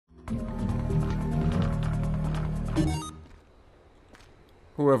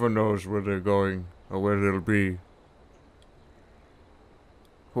Whoever knows where they're going or where they'll be.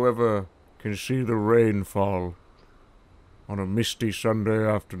 Whoever can see the rain fall on a misty Sunday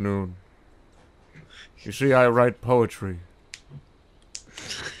afternoon. You see, I write poetry.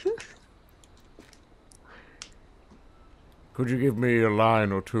 Could you give me a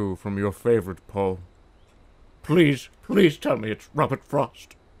line or two from your favorite poem? Please, please tell me it's Robert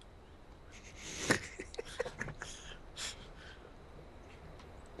Frost.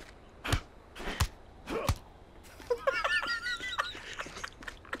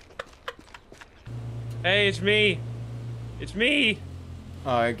 Hey, it's me. It's me.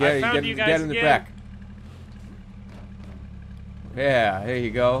 Get in the back. Yeah, there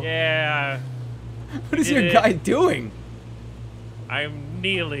you go. Yeah. What is your guy doing? I'm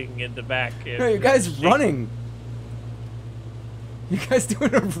kneeling in the back. No, your guy's running. You guys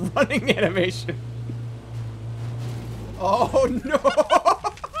doing a running animation. Oh no!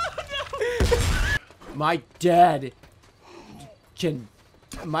 My dad can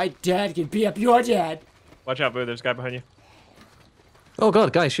beat up your dad. Watch out, Boo. There's a guy behind you. Oh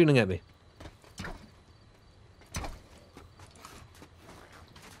god, guy's shooting at me.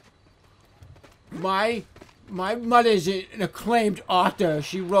 My mother's an acclaimed author.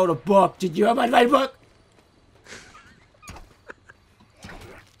 She wrote a book. Did you ever write a book?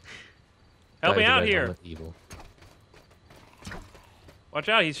 Help me out here. Watch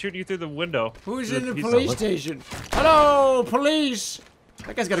out, he's shooting you through the window. Who's in the police station? Hello, police!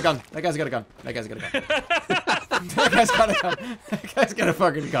 That guy's got a gun. That guy's got a gun. That guy's got a gun. That guy's got a gun. That guy's got a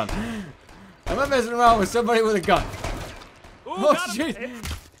fucking gun. I'm not messing around with somebody with a gun. Ooh, oh, shit.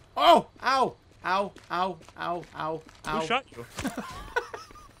 Oh, ow. Ow, ow, ow, ow, ow. Who shot you?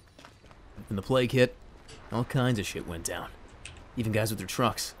 When the plague hit, all kinds of shit went down. Even guys with their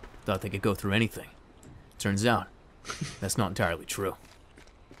trucks thought they could go through anything. Turns out, that's not entirely true.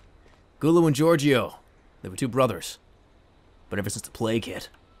 Gulu and Giorgio, they were two brothers. But ever since the plague hit,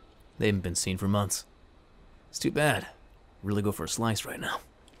 they haven't been seen for months. It's too bad. Really go for a slice right now.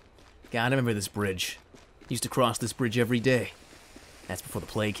 God, I remember this bridge. Used to cross this bridge every day. That's before the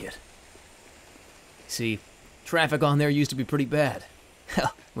plague hit. See, traffic on there used to be pretty bad.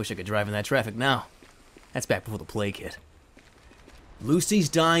 Hell, wish I could drive in that traffic now. That's back before the plague hit. Lucy's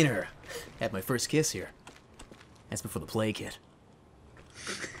Diner. Had my first kiss here. That's before the plague hit.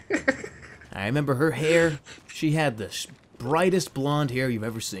 I remember her hair. She had the brightest blonde hair you've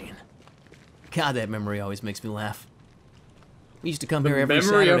ever seen. God, that memory always makes me laugh. We used to come here every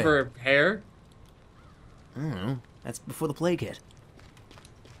Saturday. Memory of her hair? I don't know. That's before the plague hit.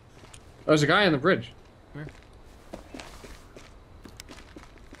 Oh, there's a guy on the bridge. Where?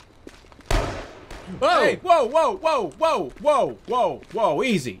 Whoa! Hey, whoa, whoa, whoa, whoa, whoa, whoa, whoa.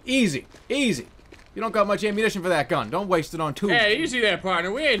 Easy, easy, easy. You don't got much ammunition for that gun. Don't waste it on two. Hey, easy there,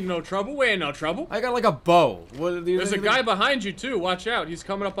 partner. We ain't in no trouble. We ain't in no trouble. I got like a bow. There's a guy behind you, too. Watch out. He's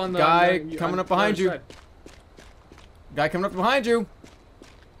coming up on the... Guy coming up behind you. Guy coming up behind you.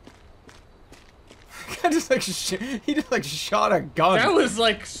 Guy just like he just like shot a gun. That was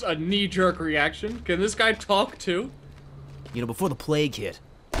like a knee-jerk reaction. Can this guy talk, too? You know, before the plague hit,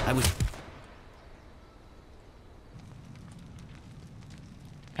 I was...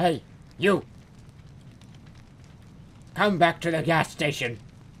 Hey, you. Come back to the gas station.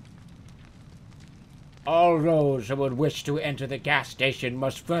 All those who would wish to enter the gas station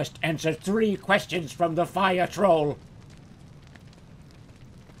must first answer 3 questions from the fire troll.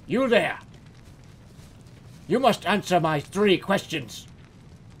 You there. You must answer my 3 questions.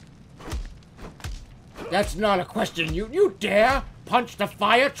 That's not a question. You dare punch the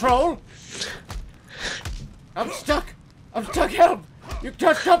fire troll? I'm stuck. I'm stuck. Help. You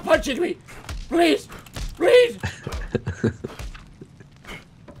stop punching me. Please. Please.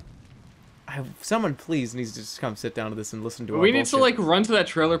 Someone please needs to just come sit down to this and listen to We need to like run to that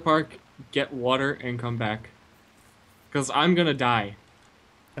trailer park, get water, and come back. Because I'm gonna die.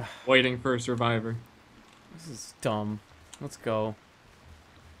 Waiting for a survivor. This is dumb. Let's go.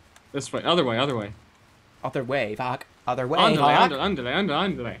 This way. Other way. Other way. Other way. Fuck. Other way.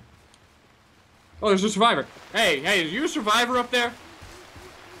 Underlay. Oh, there's a survivor. Hey, is you a survivor up there?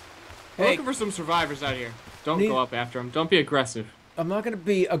 We're looking for some survivors out here. Don't go up after them. Don't be aggressive. I'm not gonna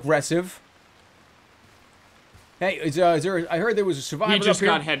be aggressive. Hey, is there? I heard there was a survivor. He just up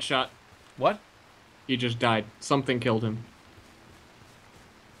got here. headshot. What? He just died. Something killed him.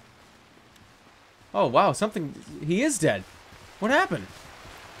 Oh wow, something. He is dead. What happened?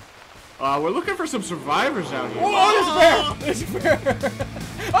 We're looking for some survivors out here. Oh, there's a bear! There's a bear!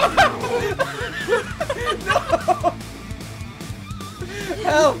 No!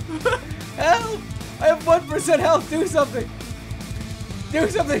 Help! Help! I have 1% health. Do something. Do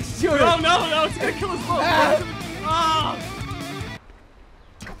something, shoot No, her. no, it's gonna kill us both. Ah!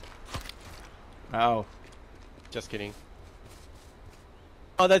 Oh. Just kidding.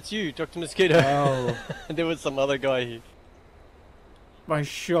 Oh, that's you, Dr. Mosquito. Oh. There was some other guy here. My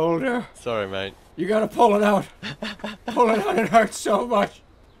shoulder. Sorry, mate. You gotta pull it out. Pull it out, it hurts so much.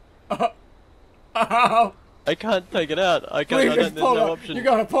 Ow. I can't take it out. I can't. Please I just don't, there's pull it no out. option. You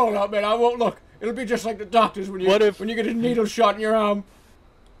gotta pull it out, man. I won't look. It'll be just like the doctors when you when you get a needle shot in your arm.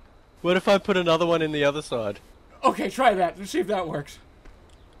 What if I put another one in the other side? Okay, try that. Let's see if that works.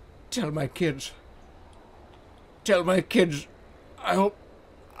 Tell my kids. Tell my kids. I hope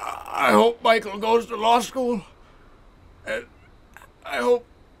Michael goes to law school. And I hope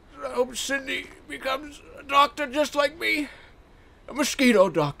Cindy becomes a doctor just like me. A mosquito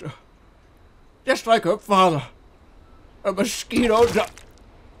doctor. Just like her father. A mosquito doctor.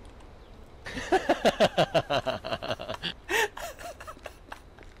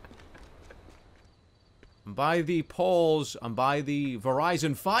 By the polls, by the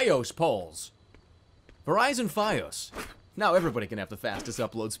Verizon Fios polls. Verizon Fios. Now everybody can have the fastest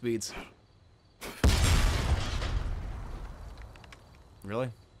upload speeds. Really?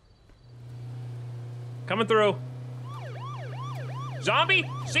 Coming through. Zombie,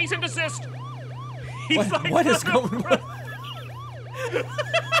 cease and desist. He's like, What is going on?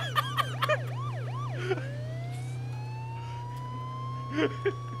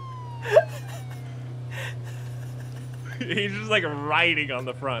 He's just like riding on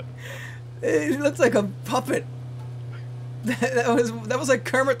the front. It looks like a puppet. That was like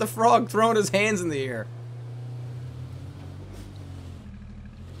Kermit the Frog throwing his hands in the air.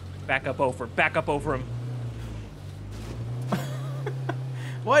 Back up over him.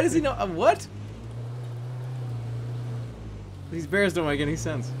 Why does he know? What? These bears don't make any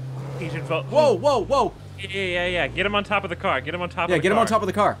sense. He should vote. Whoa, whoa, whoa! Yeah. Get him on top of the car. Get him on top of the car. Yeah, get him on top of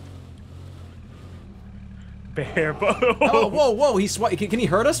the car. Bear boat. Oh, whoa! Can he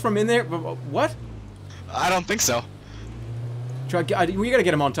hurt us from in there? What? I don't think so. We gotta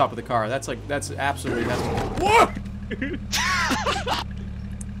get him on top of the car. That's absolutely. What?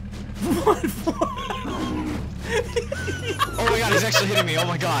 Oh my god, he's actually hitting me. Oh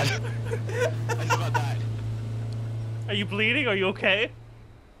my god. I just about died. Are you bleeding? Are you okay?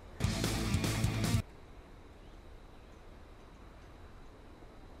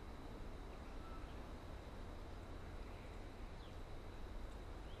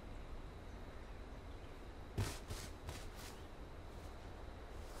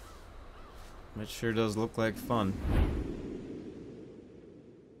 It sure does look like fun.